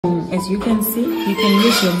As you can see, you can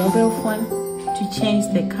use your mobile phone to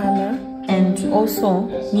change the color, and also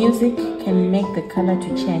music can make the color to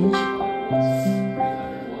change.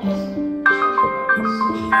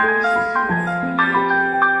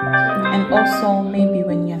 And also maybe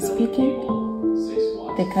when you're speaking,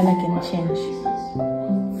 the color can change.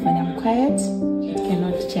 When I'm quiet, it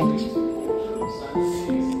cannot change.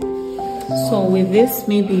 So with this,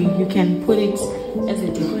 maybe you can put it as a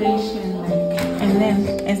decoration. And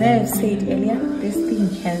then, as I have said earlier, this thing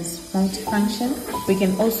has multifunction. We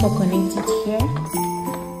can also connect it here.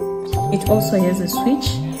 It also has a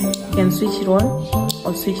switch. You can switch it on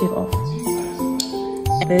or switch it off.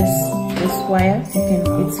 This wire,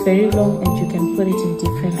 it's very long and you can put it in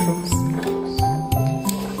different rooms.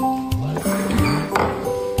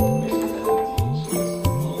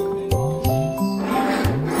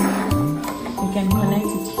 You can connect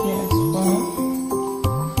it here as well.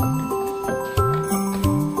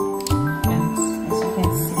 And as you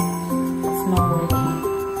can see, it's not working.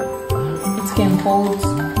 It can hold a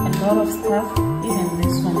lot of stuff, even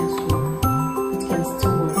this one as well.